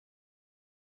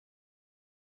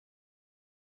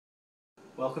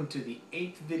Welcome to the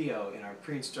 8th video in our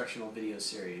pre-instructional video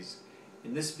series.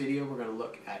 In this video we're going to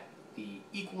look at the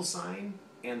equal sign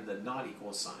and the not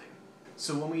equal sign.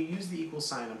 So when we use the equal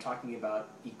sign, I'm talking about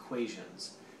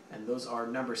equations, and those are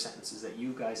number sentences that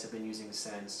you guys have been using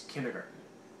since kindergarten.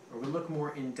 We're going to look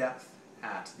more in depth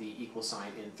at the equal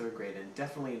sign in 3rd grade, and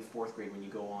definitely in 4th grade when you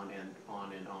go on and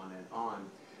on and on and on.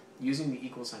 Using the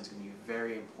equal sign is going to be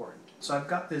very important. So I've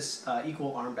got this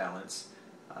equal arm balance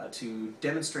to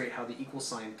demonstrate how the equal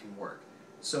sign can work.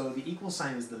 So the equal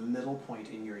sign is the middle point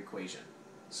in your equation.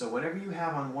 So whatever you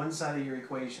have on one side of your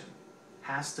equation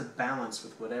has to balance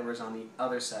with whatever's on the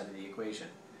other side of the equation.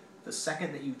 The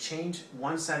second that you change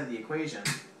one side of the equation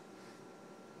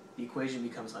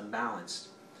becomes unbalanced,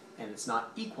 and it's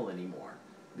not equal anymore.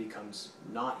 It becomes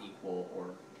not equal,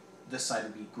 or this side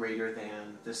would be greater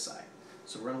than this side.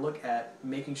 So we're going to look at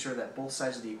making sure that both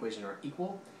sides of the equation are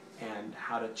equal and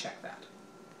how to check that.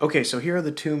 Okay, so here are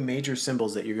the two major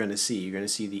symbols that you're going to see. You're going to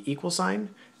see the equal sign,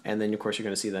 and then of course you're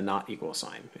going to see the not equal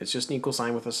sign. It's just an equal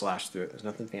sign with a slash through it. There's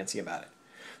nothing fancy about it.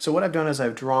 So what I've done is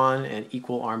I've drawn an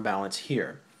equal arm balance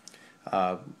here,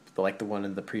 like the one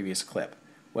in the previous clip.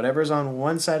 Whatever's on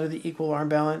one side of the equal arm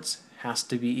balance has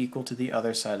to be equal to the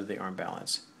other side of the arm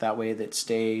balance. That way that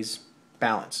stays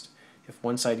balanced. If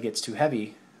one side gets too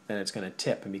heavy, then it's going to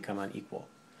tip and become unequal.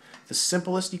 The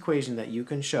simplest equation that you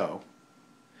can show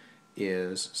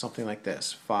is something like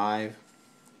this: 5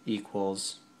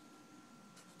 equals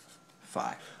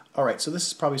 5. Alright, so this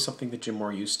is probably something that you're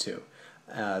more used to.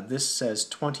 This says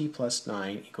 20 plus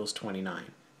 9 equals 29. And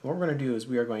what we're going to do is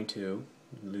we are going to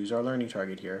lose our learning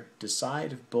target here,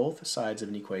 decide if both sides of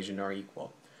an equation are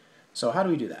equal. So how do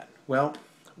we do that? Well,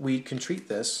 we can treat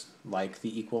this like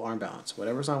the equal arm balance.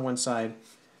 Whatever's on one side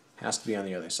has to be on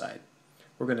the other side.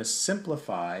 We're going to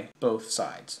simplify both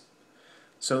sides.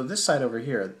 So this side over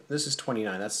here, this is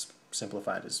 29. That's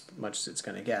simplified as much as it's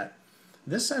going to get.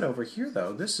 This side over here,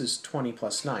 though, this is 20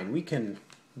 plus 9. We can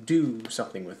do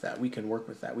something with that. We can work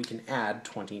with that. We can add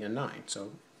 20 and 9.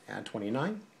 So add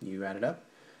 29. You add it up.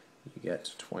 You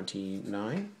get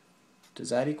 29. Does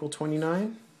that equal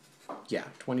 29? Yeah,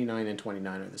 29 and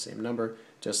 29 are the same number,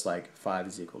 just like 5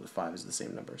 is equal to 5 is the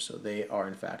same number. So they are,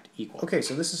 in fact, equal. Okay,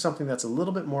 so this is something that's a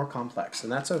little bit more complex,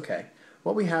 and that's okay.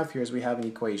 What we have here is we have an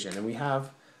equation, and we have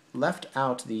left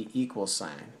out the equal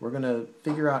sign. We're going to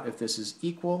figure out if this is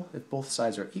equal, if both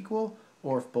sides are equal,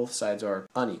 or if both sides are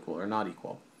unequal or not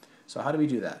equal. So how do we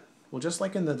do that? Well, just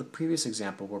like in the previous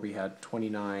example where we had 20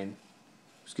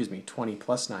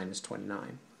 plus 9 is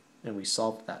 29, and we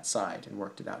solved that side and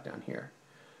worked it out down here.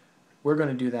 We're going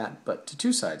to do that, but to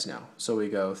two sides now. So we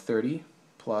go 30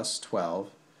 plus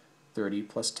 12, 30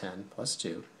 plus 10 plus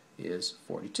 2 is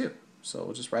 42. So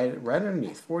we'll just write it right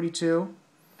underneath, 42,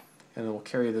 and then we'll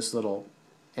carry this little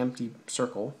empty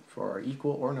circle for our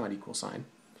equal or not equal sign.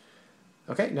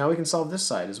 Okay, now we can solve this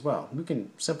side as well. We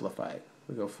can simplify it.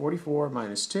 We go 44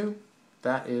 minus 2,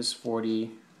 that is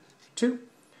 42.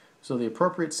 So the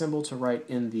appropriate symbol to write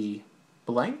in the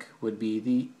blank would be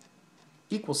the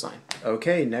equal sign.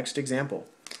 Okay, next example.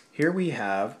 Here we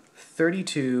have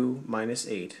 32 minus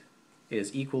 8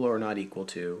 is equal or not equal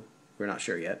to, we're not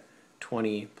sure yet,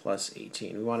 20 plus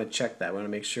 18. We want to check that. We want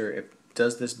to make sure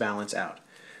does this balance out.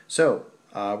 So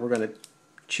we're going to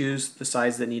choose the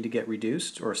sides that need to get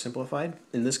reduced or simplified.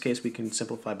 In this case, we can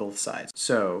simplify both sides.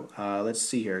 So let's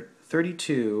see here.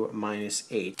 32 minus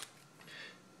 8,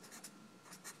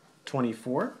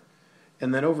 24.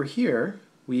 And then over here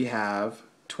we have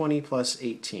 20 plus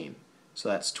 18. So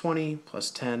that's 20 plus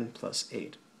 10 plus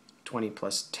 8. 20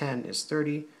 plus 10 is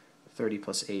 30. 30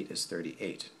 plus 8 is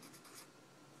 38.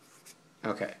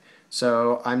 Okay,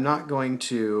 so I'm not going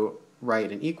to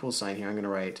write an equal sign here. I'm going to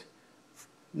write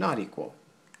not equal.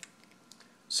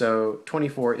 So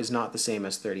 24 is not the same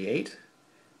as 38.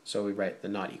 So we write the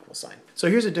not equal sign. So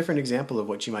here's a different example of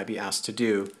what you might be asked to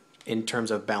do in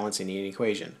terms of balancing an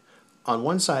equation. On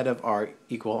one side of our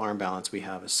equal arm balance we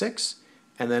have a 6.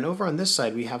 And then over on this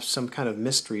side we have some kind of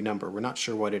mystery number. We're not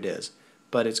sure what it is,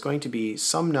 but it's going to be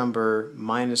some number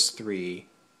minus 3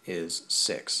 is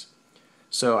 6.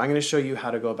 So I'm going to show you how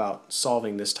to go about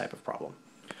solving this type of problem.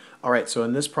 Alright, so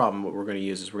in this problem what we're going to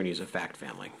use is we're going to use a fact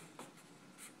family.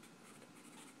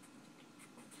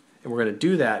 And we're going to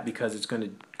do that because it's going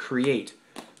to create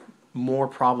more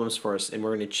problems for us, and we're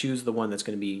going to choose the one that's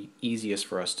going to be easiest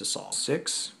for us to solve.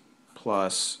 6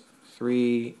 plus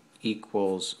 3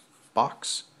 equals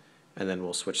box, and then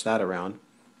we'll switch that around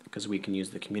because we can use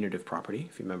the commutative property,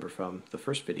 if you remember from the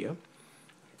first video.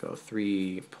 Go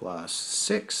 3 plus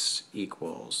 6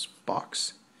 equals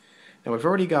box. Now we've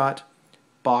already got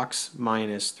box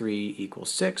minus 3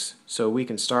 equals 6, so we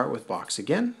can start with box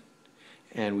again,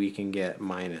 and we can get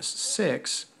minus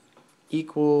 6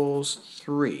 equals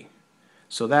 3.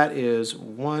 So that is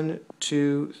 1,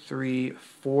 2, 3,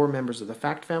 4 members of the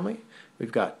fact family.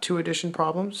 We've got 2 addition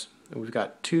problems, and we've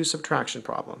got 2 subtraction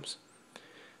problems.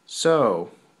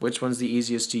 So, which one's the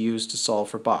easiest to use to solve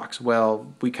for box?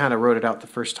 Well, we kind of wrote it out the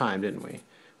first time, didn't we?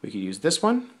 We could use this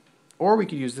one, or we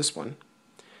could use this one.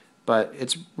 But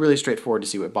it's really straightforward to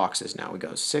see what box is now. We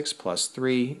go 6 plus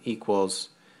 3 equals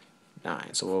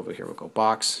 9. So over here we'll go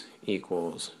box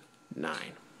equals 9.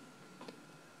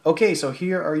 Okay, so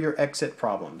here are your exit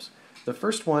problems. The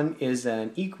first one is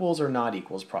an equals or not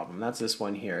equals problem. That's this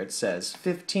one here. It says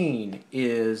 15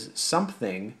 is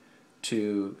something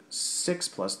to 6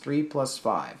 plus 3 plus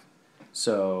 5.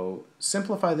 So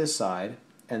simplify this side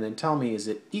and then tell me, is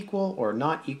it equal or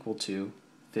not equal to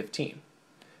 15?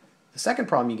 The second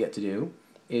problem you get to do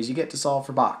is you get to solve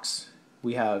for box.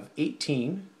 We have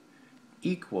 18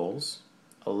 equals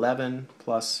 11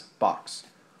 plus box.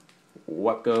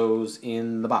 What goes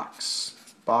in the box?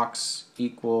 Box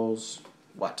equals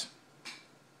what?